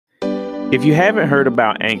If you haven't heard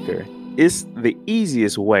about Anchor, it's the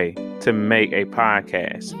easiest way to make a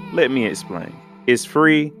podcast. Let me explain. It's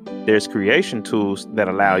free. There's creation tools that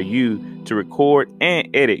allow you to record and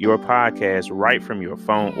edit your podcast right from your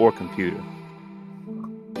phone or computer.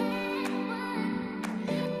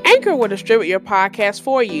 Anchor will distribute your podcast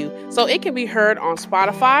for you so it can be heard on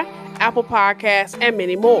Spotify, Apple Podcasts, and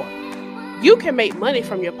many more. You can make money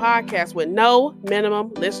from your podcast with no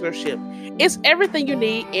minimum listenership. It's everything you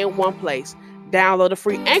need in one place. Download the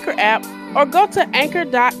free Anchor app or go to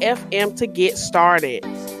anchor.fm to get started.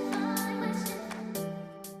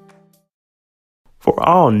 For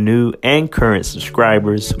all new and current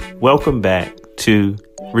subscribers, welcome back to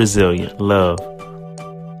Resilient Love.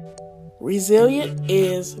 Resilient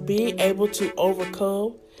is being able to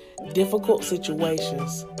overcome difficult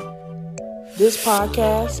situations. This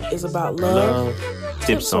podcast is about love,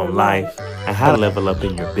 tips on life, and how to level up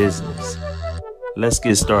in your business. Let's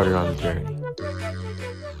get started on the journey.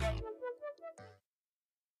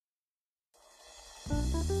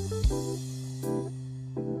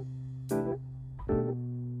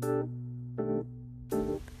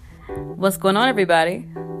 What's going on, everybody?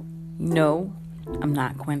 No, I'm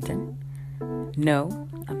not Quentin. No,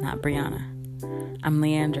 I'm not Brianna. I'm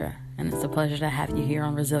Leandra, and it's a pleasure to have you here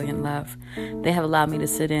on Resilient Love. They have allowed me to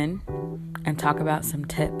sit in and talk about some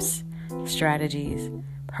tips, strategies,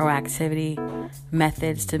 proactivity,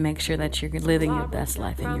 methods to make sure that you're living your best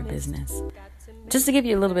life in your business. Just to give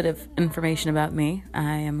you a little bit of information about me,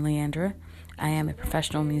 I am Leandra. I am a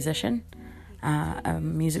professional musician, a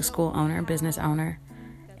music school owner, business owner,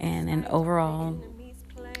 and an overall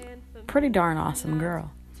pretty darn awesome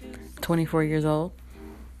girl. 24 years old,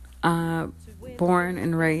 born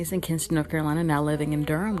and raised in Kinston, North Carolina, now living in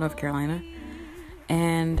Durham, North Carolina.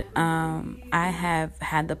 And I have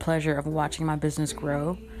had the pleasure of watching my business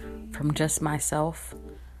grow from just myself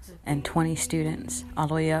and 20 students all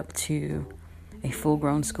the way up to a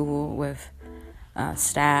full-grown school with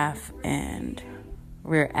staff, and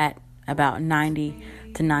we're at about 90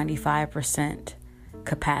 to 95%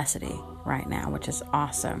 capacity right now, which is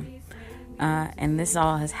awesome. And this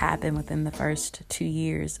all has happened within the first 2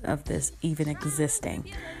 years of this even existing.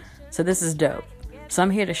 So this is dope. So I'm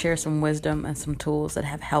here to share some wisdom and some tools that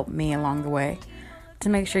have helped me along the way to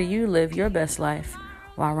make sure you live your best life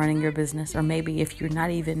while running your business. Or maybe if you're not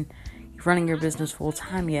even running your business full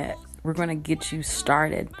time yet, we're going to get you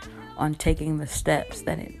started on taking the steps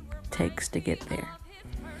that it takes to get there.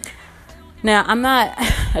 Now,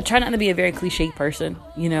 I try not to be a very cliche person.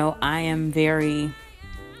 You know, I am very,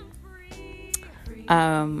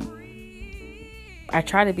 I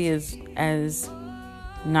try to be as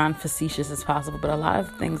non-facetious as possible, but a lot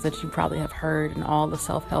of things that you probably have heard in all the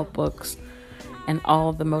self-help books and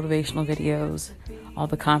all the motivational videos, all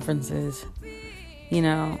the conferences, you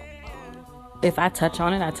know, if I touch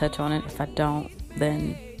on it, I touch on it. If I don't,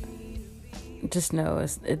 then just know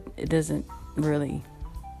it doesn't really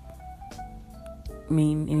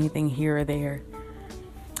mean anything here or there.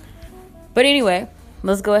 But anyway,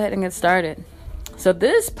 let's go ahead and get started. So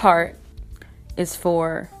this part is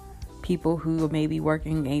for people who may be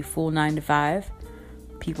working a full 9-to-5,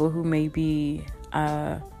 people who may be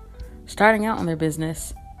starting out on their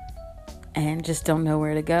business and just don't know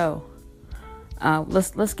where to go.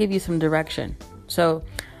 Let's give you some direction. So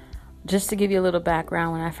just to give you a little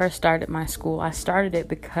background, when I first started my school, I started it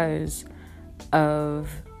because of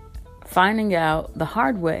finding out the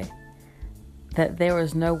hard way that there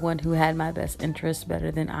was no one who had my best interests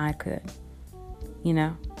better than I could. You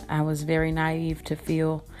know, I was very naive to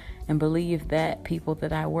feel and believe that people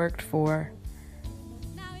that I worked for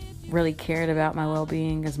really cared about my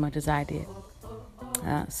well-being as much as I did.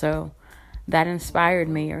 So that inspired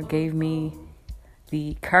me, or gave me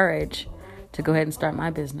the courage to go ahead and start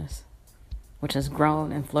my business, which has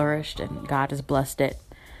grown and flourished, and God has blessed it.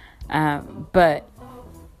 But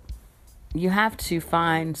you have to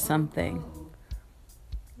find something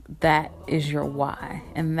that is your why,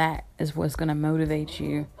 and that is what's going to motivate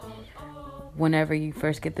you whenever you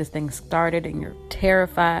first get this thing started and you're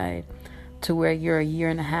terrified to where you're a year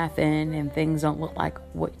and a half in and things don't look like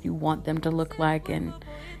what you want them to look like and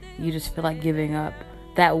you just feel like giving up.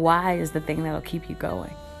 That why is the thing that'll keep you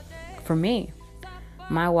going. For me,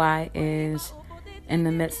 my why is in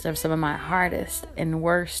the midst of some of my hardest and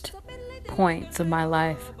worst points of my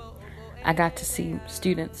life, I got to see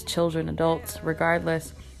students, children, adults,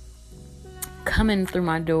 regardless, coming through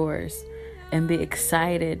my doors and be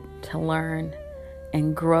excited to learn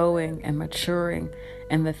and growing and maturing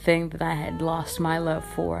in the thing that I had lost my love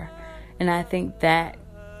for. And I think that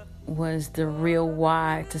was the real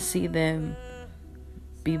why, to see them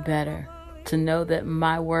be better, to know that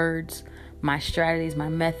my words, my strategies, my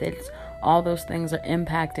methods, all those things are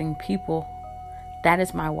impacting people. That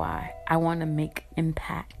is my why. I want to make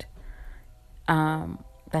impact.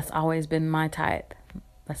 That's always been my type.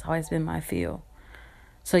 That's always been my feel.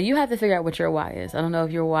 So you have to figure out what your why is. I don't know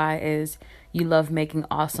if your why is you love making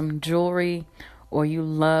awesome jewelry, or you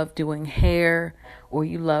love doing hair, or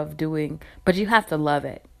you love doing, but you have to love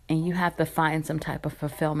it, and you have to find some type of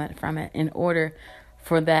fulfillment from it in order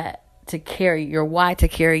for that to carry your why, to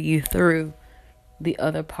carry you through the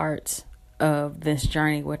other parts of this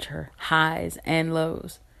journey, which are highs and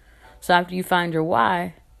lows. So after you find your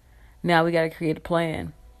why, now we got to create a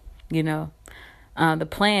plan. The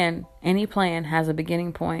plan, any plan has a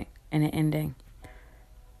beginning point and an ending.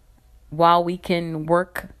 While we can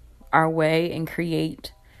work our way and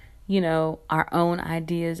create, our own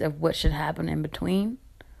ideas of what should happen in between,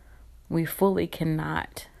 we fully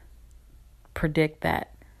cannot predict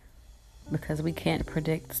that, because we can't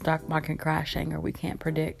predict the stock market crashing, or we can't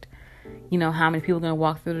predict, how many people are going to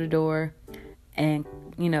walk through the door and,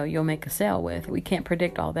 you'll make a sale with. We can't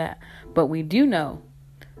predict all that. But we do know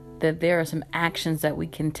that there are some actions that we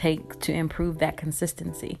can take to improve that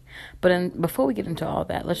consistency. But before we get into all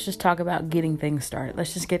that, let's just talk about getting things started.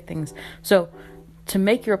 Let's just get things. So to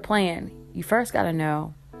make your plan, you first got to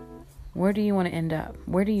know, where do you want to end up?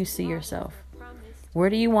 Where do you see yourself?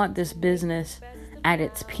 Where do you want this business at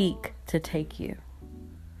its peak to take you?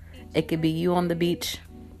 It could be you on the beach,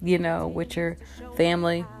 with your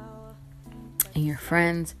family and your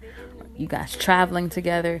friends, you guys traveling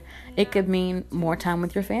together. It could mean more time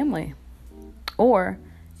with your family, or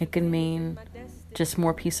it could mean just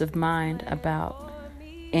more peace of mind about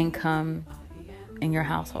income in your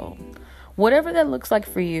household. Whatever that looks like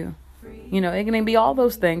for you, it can be all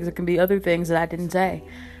those things. It can be other things that I didn't say,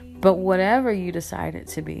 but whatever you decide it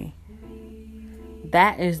to be,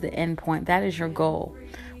 that is the end point. That is your goal.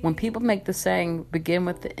 When people make the saying, begin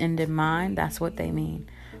with the end in mind, that's what they mean.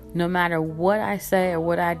 No matter what I say or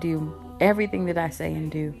what I do, everything that I say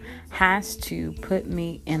and do has to put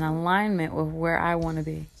me in alignment with where I want to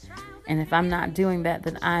be. And if I'm not doing that,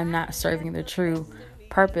 then I'm not serving the true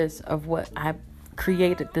purpose of what I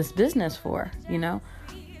created this business for,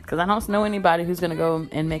 Because I don't know anybody who's going to go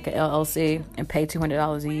and make an LLC and pay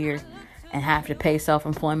 $200 a year and have to pay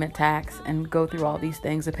self-employment tax and go through all these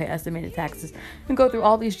things and pay estimated taxes and go through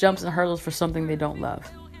all these jumps and hurdles for something they don't love.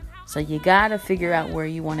 So you got to figure out where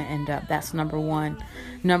you want to end up. That's number one.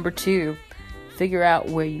 Number two, figure out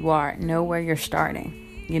where you are. Know where you're starting.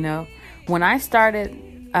 When I started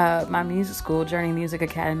my music school, Journey Music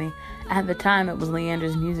Academy, at the time it was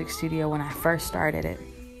Leander's Music Studio when I first started it.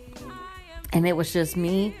 And it was just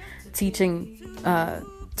me teaching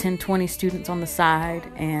 10, 20 students on the side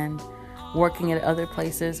and working at other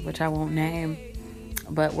places, which I won't name,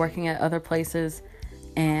 but working at other places.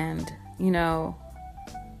 And,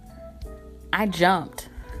 I jumped.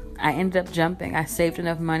 I ended up jumping. I saved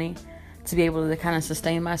enough money to be able to kind of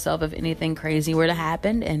sustain myself if anything crazy were to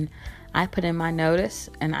happen. And I put in my notice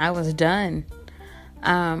and I was done.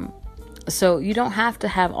 So you don't have to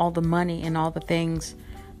have all the money and all the things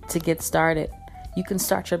to get started. You can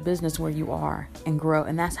start your business where you are and grow.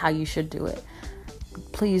 And that's how you should do it.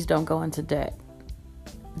 Please don't go into debt.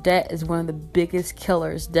 Debt is one of the biggest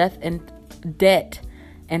killers. Debt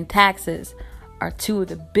and taxes are two of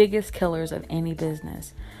the biggest killers of any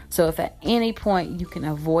business. So if at any point you can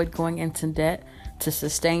avoid going into debt to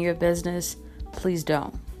sustain your business, please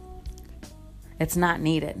don't. It's not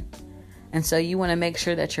needed. And so you want to make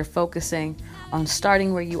sure that you're focusing on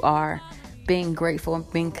starting where you are, being grateful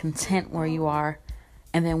and being content where you are,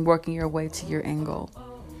 and then working your way to your end goal.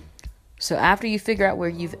 So after you figure out where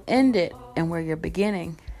you've ended and where you're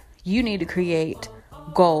beginning, you need to create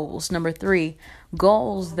goals. Number 3,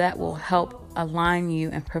 goals that will help align you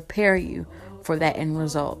and prepare you for that end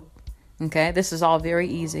result. Okay, this is all very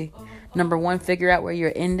easy. Number 1, figure out where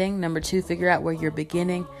you're ending. Number 2, figure out where you're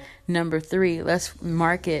beginning. Number 3, let's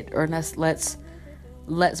mark it, or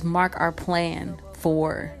let's mark our plan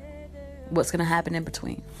for what's going to happen in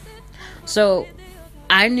between. So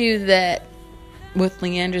I knew that with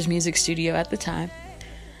Leander's Music Studio at the time,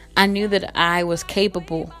 I knew that I was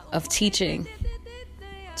capable of teaching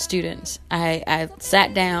students. I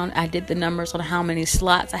sat down, I did the numbers on how many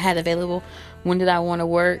slots I had available. When did I want to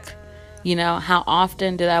work? How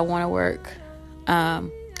often did I want to work?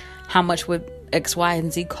 How much would X, Y,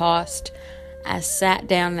 and Z cost? I sat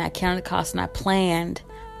down and I counted the costs and I planned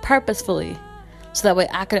purposefully so that way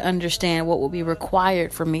I could understand what would be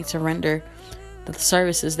required for me to render the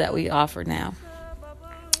services that we offer now.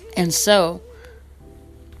 And so,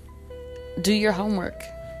 do your homework.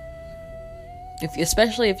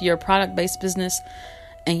 Especially if you're a product-based business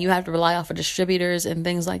and you have to rely off of distributors and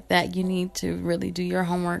things like that, you need to really do your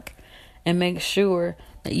homework and make sure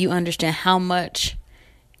that you understand how much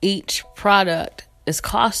each product is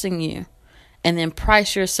costing you, and then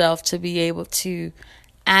price yourself to be able to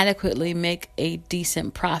adequately make a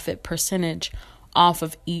decent profit percentage off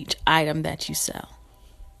of each item that you sell.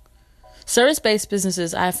 Service-based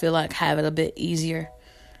businesses, I feel like, have it a bit easier.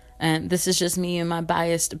 And this is just me and my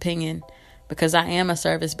biased opinion, because I am a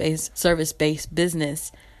service-based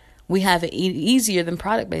business. We have it easier than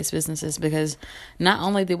product-based businesses, because not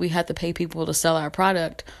only do we have to pay people to sell our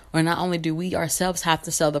product, or not only do we ourselves have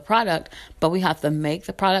to sell the product, but we have to make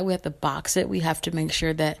the product, we have to box it, we have to make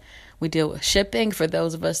sure that we deal with shipping for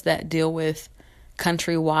those of us that deal with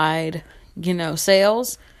countrywide,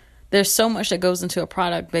 sales. There's so much that goes into a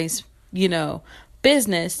product-based,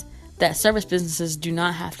 business that service businesses do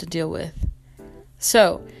not have to deal with.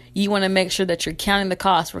 So you want to make sure that you're counting the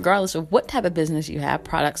cost, regardless of what type of business you have,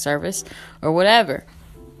 product, service, or whatever.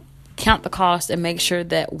 Count the cost and make sure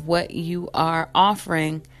that what you are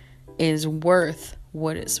offering is worth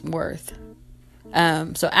what it's worth.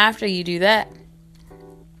 So after you do that,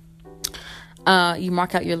 you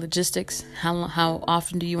mark out your logistics. How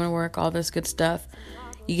often do you want to work? All this good stuff.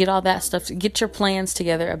 You get all that stuff. Get your plans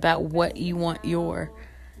together about what you want your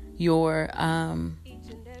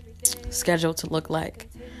schedule to look like.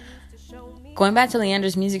 Going back to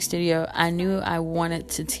Leandra's music studio, I knew I wanted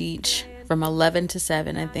to teach from 11 to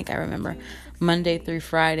 7. I think I remember Monday through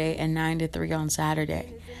Friday, and 9 to 3 on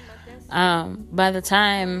Saturday. By the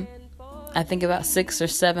time I think about 6 or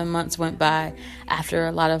 7 months went by, after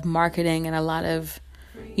a lot of marketing and a lot of,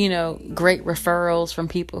 great referrals from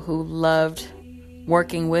people who loved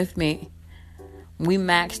working with me, we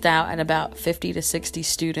maxed out at about 50 to 60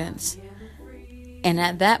 students. And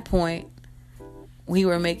at that point, we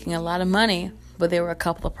were making a lot of money, but there were a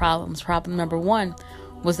couple of problems. Problem number one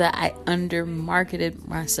was that I undermarketed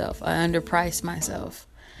myself. I underpriced myself.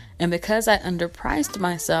 And because I underpriced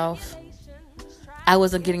myself, I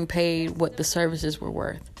wasn't getting paid what the services were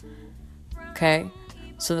worth. Okay?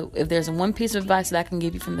 So if there's one piece of advice that I can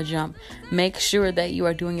give you from the jump, make sure that you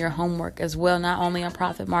are doing your homework as well, not only on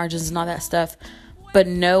profit margins and all that stuff, but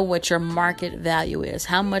know what your market value is.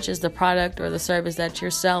 How much is the product or the service that you're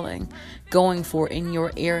selling going for in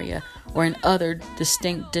your area or in other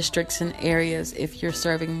distinct districts and areas if you're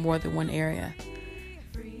serving more than one area?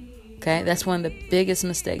 Okay, that's one of the biggest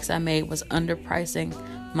mistakes I made, was underpricing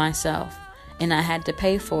myself, and I had to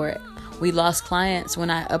pay for it. We lost clients when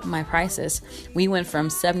I upped my prices. We went from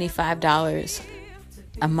 $75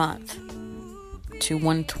 a month to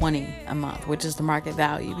 $120 a month, which is the market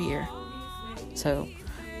value here. So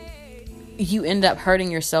you end up hurting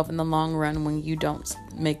yourself in the long run when you don't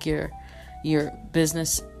make your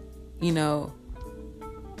business, when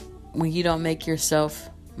you don't make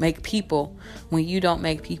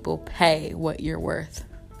people pay what you're worth.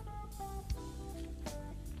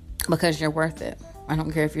 Because you're worth it. I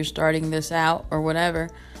don't care if you're starting this out or whatever,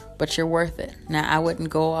 but you're worth it. Now, I wouldn't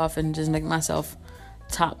go off and just make myself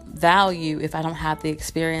top value if I don't have the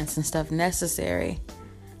experience and stuff necessary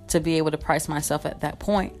to be able to price myself at that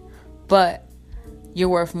point. But you're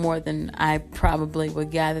worth more than I probably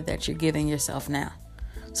would gather that you're giving yourself now.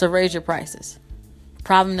 So raise your prices.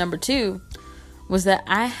 Problem number 2 was that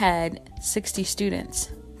I had 60 students.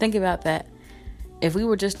 Think about that. If we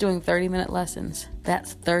were just doing 30-minute lessons,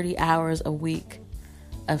 that's 30 hours a week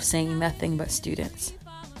of seeing nothing but students.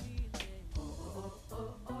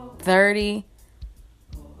 30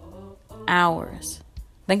 hours.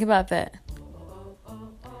 Think about that.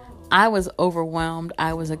 I was overwhelmed.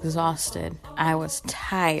 I was exhausted. I was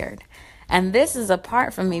tired. And this is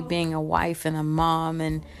apart from me being a wife and a mom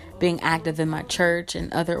and being active in my church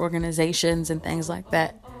and other organizations and things like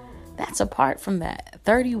that. That's apart from that.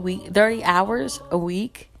 30 hours a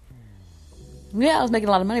week. Yeah, I was making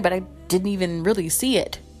a lot of money, but I didn't even really see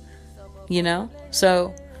it.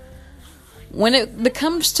 So when it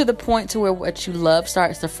comes to the point to where what you love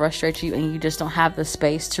starts to frustrate you and you just don't have the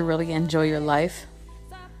space to really enjoy your life,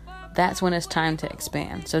 that's when it's time to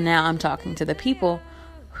expand. So now I'm talking to the people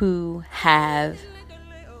who have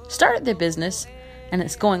started their business and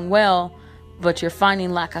it's going well, but you're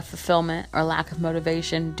finding lack of fulfillment or lack of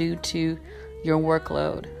motivation due to your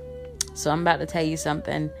workload. So I'm about to tell you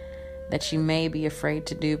something that you may be afraid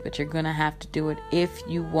to do, but you're going to have to do it if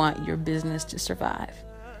you want your business to survive.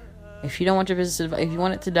 If you don't want your business to survive, if you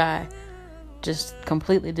want it to die, just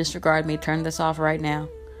completely disregard me, turn this off right now,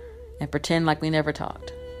 and pretend like we never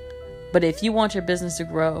talked. But if you want your business to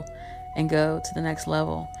grow and go to the next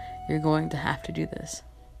level, you're going to have to do this.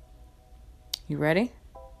 You ready?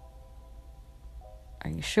 Are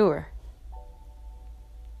you sure?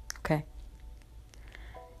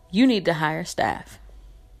 you need to hire staff.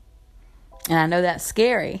 And I know that's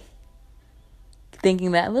scary,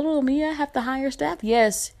 thinking that little me, I have to hire staff.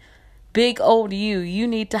 Yes, big old you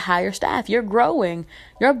need to hire staff. You're growing.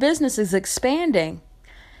 Your business is expanding.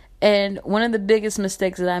 And one of the biggest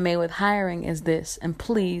mistakes that I made with hiring is this. And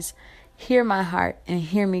please hear my heart and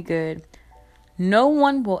hear me good. No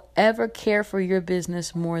one will ever care for your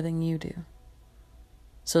business more than you do.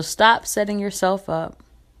 So stop setting yourself up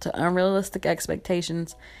to unrealistic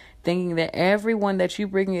expectations, thinking that everyone that you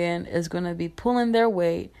bring in is going to be pulling their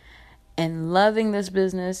weight and loving this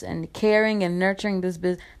business and caring and nurturing this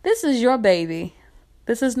business. This is your baby.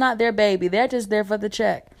 This is not their baby. They're just there for the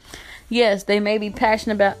check. Yes, they may be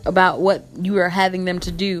passionate about what you are having them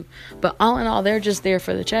to do, but all in all, they're just there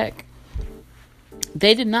for the check.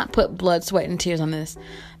 They did not put blood, sweat, and tears on this.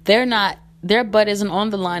 Their butt isn't on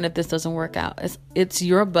the line if this doesn't work out. It's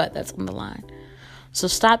your butt that's on the line. So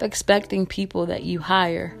stop expecting people that you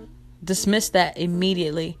hire. Dismiss that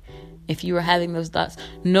immediately if you are having those thoughts.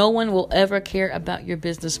 No one will ever care about your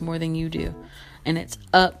business more than you do. And it's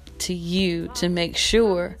up to you to make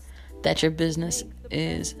sure that your business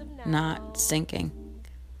is not sinking.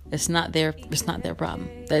 It's not their problem.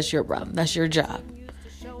 That's your problem. That's your job.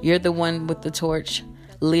 You're the one with the torch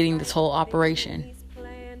leading this whole operation.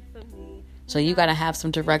 So you got to have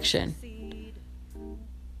some direction.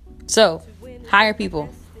 So, hire people.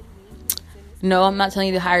 No, I'm not telling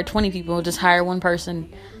you to hire 20 people. Just hire one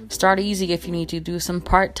person. Start easy if you need to. Do some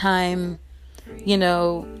part-time,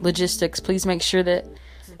 logistics. Please make sure that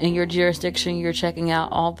in your jurisdiction you're checking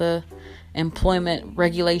out all the employment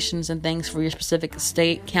regulations and things for your specific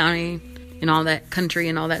state, county, and all that country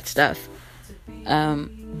and all that stuff.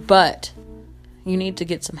 But you need to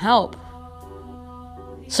get some help.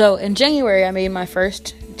 So in January, I made my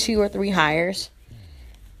first 2 or 3 hires.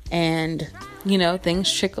 And,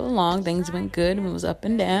 things trickled along. Things went good. It was up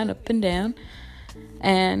and down.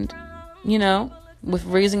 And, with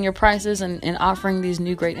raising your prices and offering these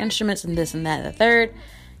new great instruments and this and that and the third,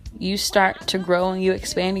 you start to grow and you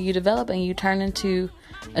expand and you develop and you turn into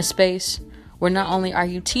a space where not only are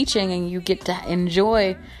you teaching and you get to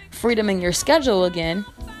enjoy freedom in your schedule again,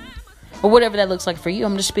 or whatever that looks like for you.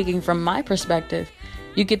 I'm just speaking from my perspective.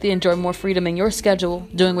 You get to enjoy more freedom in your schedule,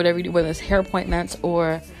 doing whatever you do, whether it's hair appointments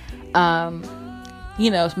or,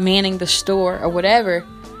 manning the store or whatever.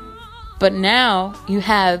 But now you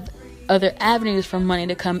have other avenues for money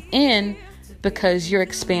to come in because you're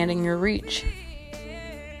expanding your reach.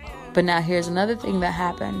 But now here's another thing that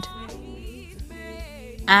happened.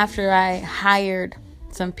 After I hired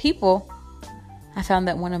some people, I found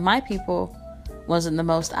that one of my people wasn't the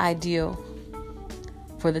most ideal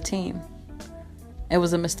for the team. It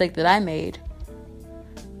was a mistake that I made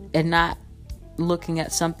in not looking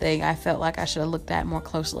at something I felt like I should have looked at more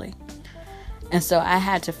closely. And so I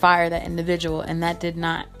had to fire that individual, and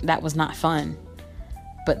that was not fun.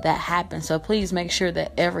 But that happened. So please make sure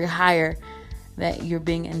that every hire that you're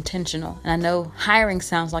being intentional. And I know hiring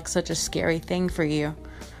sounds like such a scary thing for you,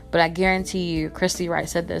 but I guarantee you, Christy Wright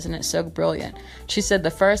said this, and it's so brilliant. She said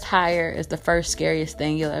the first hire is the first scariest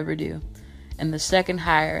thing you'll ever do. And the second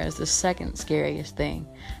hire is the second scariest thing.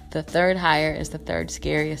 The third hire is the third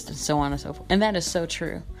scariest, and so on and so forth. And that is so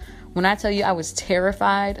true. When I tell you I was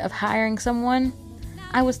terrified of hiring someone,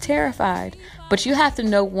 I was terrified. But you have to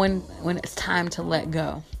know when it's time to let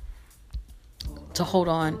go, to hold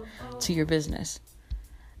on to your business.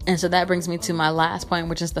 And so that brings me to my last point,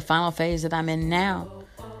 which is the final phase that I'm in now.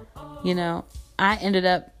 I ended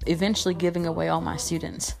up eventually giving away all my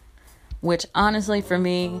students, which honestly for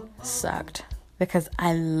me sucked because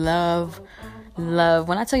I love,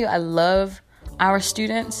 when I tell you I love our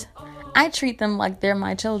students, I treat them like they're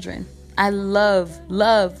my children. I love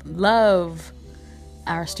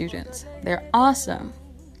our students. They're awesome.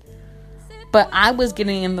 But I was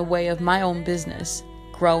getting in the way of my own business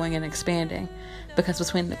growing and expanding because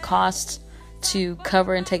between the costs to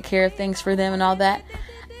cover and take care of things for them and all that,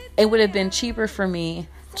 it would have been cheaper for me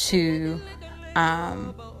to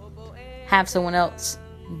have someone else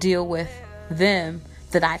deal with them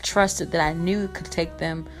that I trusted, that I knew could take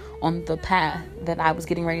them on the path that I was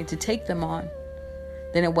getting ready to take them on,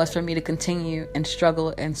 than it was for me to continue and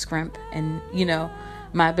struggle and scrimp and,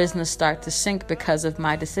 my business start to sink because of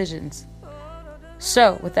my decisions.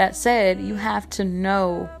 So with that said, you have to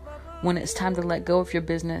know when it's time to let go of your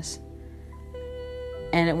business.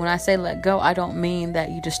 And when I say let go, I don't mean that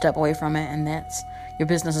you just step away from it and that's your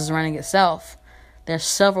business is running itself. There's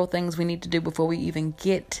several things we need to do before we even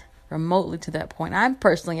get remotely to that point. I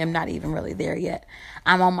personally am not even really there yet.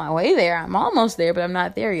 I'm on my way there. I'm almost there, but I'm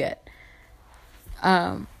not there yet.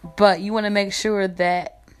 But you want to make sure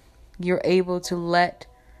that you're able to let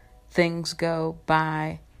things go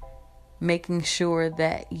by making sure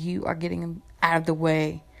that you are getting out of the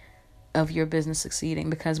way of your business succeeding,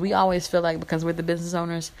 because we always feel like because we're the business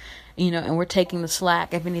owners, and we're taking the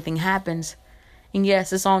slack if anything happens. And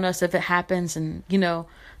yes, it's on us if it happens, and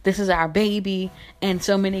this is our baby and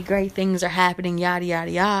so many great things are happening, yada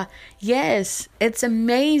yada yada. Yes, it's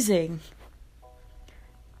amazing.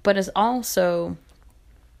 But it's also,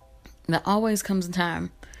 there always comes a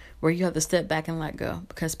time where you have to step back and let go,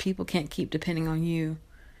 because people can't keep depending on you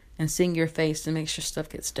and seeing your face to make sure stuff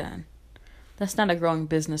gets done. That's not a growing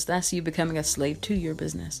business. That's you becoming a slave to your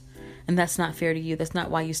business. And that's not fair to you. That's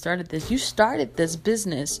not why you started this. You started this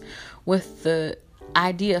business with the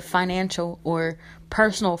idea of financial or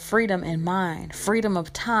personal freedom in mind, freedom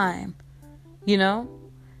of time,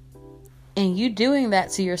 And you doing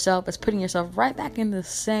that to yourself is putting yourself right back in the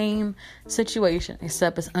same situation,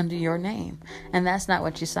 except it's under your name. And that's not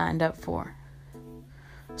what you signed up for.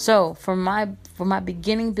 So for my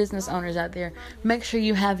beginning business owners out there, make sure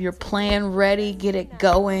you have your plan ready, get it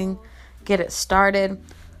going, get it started.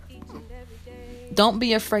 Don't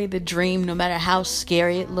be afraid to dream, no matter how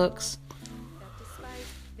scary it looks.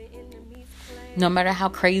 No matter how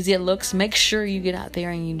crazy it looks, make sure you get out there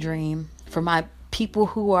and you dream. For my people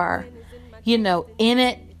who are, in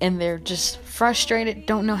it and they're just frustrated,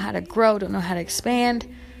 don't know how to grow, don't know how to expand.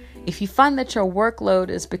 If you find that your workload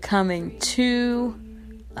is becoming too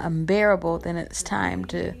unbearable, then it's time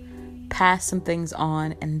to pass some things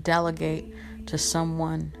on and delegate to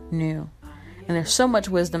someone new. And there's so much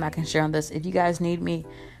wisdom I can share on this. If you guys need me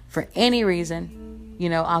for any reason,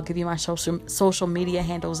 I'll give you my social media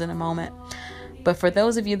handles in a moment. But for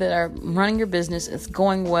those of you that are running your business, it's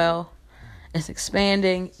going well, it's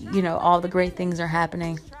expanding, all the great things are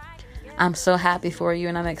happening. I'm so happy for you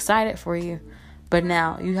and I'm excited for you. But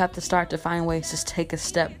now you have to start to find ways to take a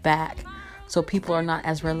step back, so people are not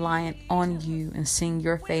as reliant on you and seeing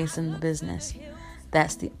your face in the business.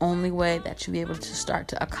 That's the only way that you'll be able to start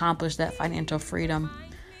to accomplish that financial freedom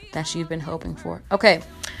that you've been hoping for. Okay,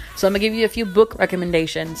 so I'm going to give you a few book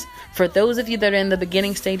recommendations. For those of you that are in the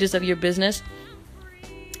beginning stages of your business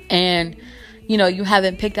and, you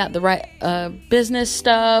haven't picked out the right business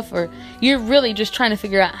stuff, or you're really just trying to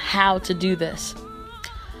figure out how to do this.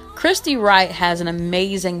 Christy Wright has an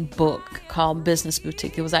amazing book called Business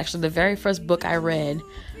Boutique. It was actually the very first book I read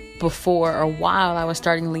before or while I was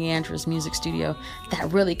starting Leandra's music studio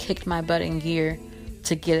that really kicked my butt in gear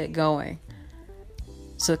to get it going.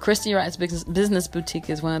 So Christy Wright's Business Boutique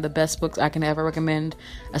is one of the best books I can ever recommend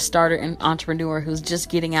a starter and entrepreneur who's just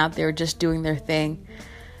getting out there, just doing their thing.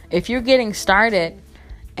 If you're getting started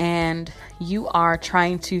and you are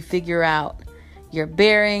trying to figure out your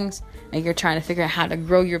bearings, and you're trying to figure out how to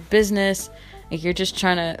grow your business, and you're just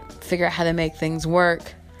trying to figure out how to make things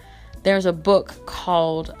work, there's a book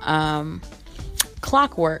called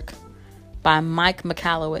Clockwork by Mike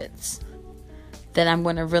Michalowicz that I'm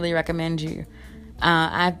going to really recommend you.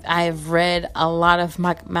 I have read a lot of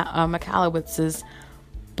Mike Michalowicz's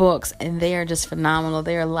books, and they are just phenomenal.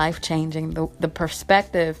 They are life-changing. The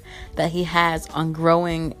perspective that he has on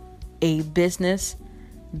growing a business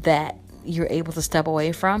that you're able to step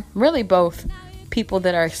away from. Really both people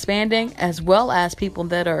that are expanding as well as people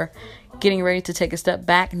that are getting ready to take a step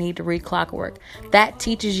back need to read Clockwork. That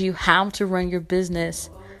teaches you how to run your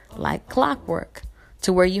business like clockwork,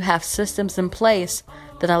 to where you have systems in place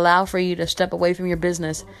that allow for you to step away from your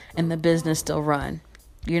business and the business still run.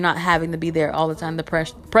 You're not having to be there all the time to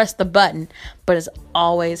press the button, but it's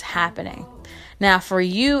always happening. Now, for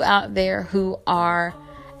you out there who are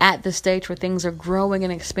at the stage where things are growing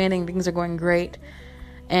and expanding, things are going great,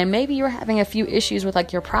 and maybe you're having a few issues with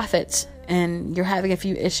like your profits, and you're having a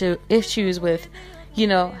few issues with,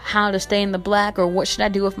 how to stay in the black, or what should I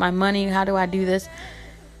do with my money? How do I do this?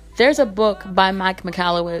 There's a book by Mike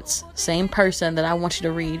Michalowicz, same person, that I want you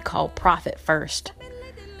to read called Profit First.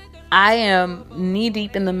 I am knee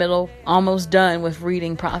deep in the middle, almost done with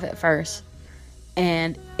reading Profit First,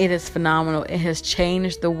 and it is phenomenal. It has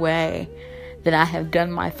changed the way that I have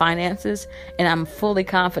done my finances, and I'm fully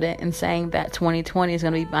confident in saying that 2020 is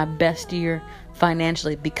going to be my best year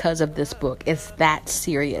financially because of this book. It's that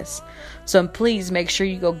serious. So please make sure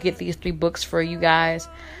you go get these 3 books for you guys.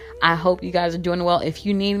 I hope you guys are doing well. If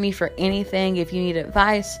you need me for anything, if you need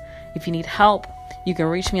advice, if you need help, you can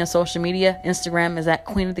reach me on social media. Instagram is at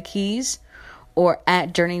Queen of the Keys or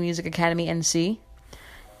at Journey Music Academy NC.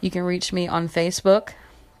 You can reach me on Facebook,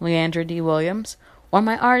 Leandra D. Williams, or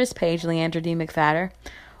my artist page, Leandra D. McFadder.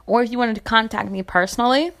 Or if you wanted to contact me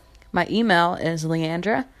personally, my email is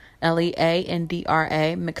Leandra,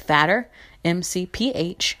 Leandra, McFadder,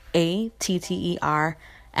 McPhatter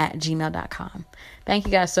resilient.love@gmail.com. Thank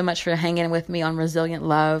you guys so much for hanging with me on Resilient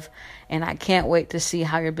Love. And I can't wait to see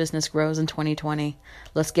how your business grows in 2020.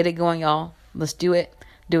 Let's get it going, y'all. Let's do it.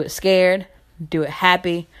 Do it scared. Do it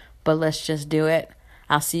happy. But let's just do it.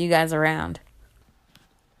 I'll see you guys around.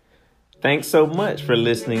 Thanks so much for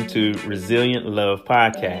listening to Resilient Love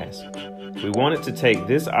Podcast. We wanted to take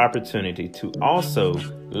this opportunity to also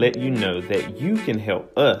let you know that you can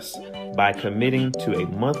help us by committing to a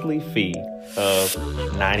monthly fee of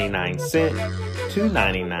 99 cents,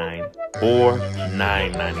 $2.99, or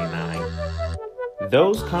 $9.99.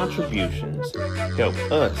 Those contributions help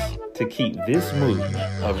us to keep this movement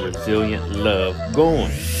of resilient love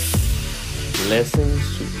going.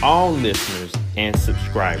 Blessings to all listeners and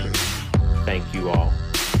subscribers. Thank you all.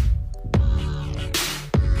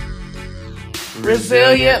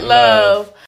 Resilient Love.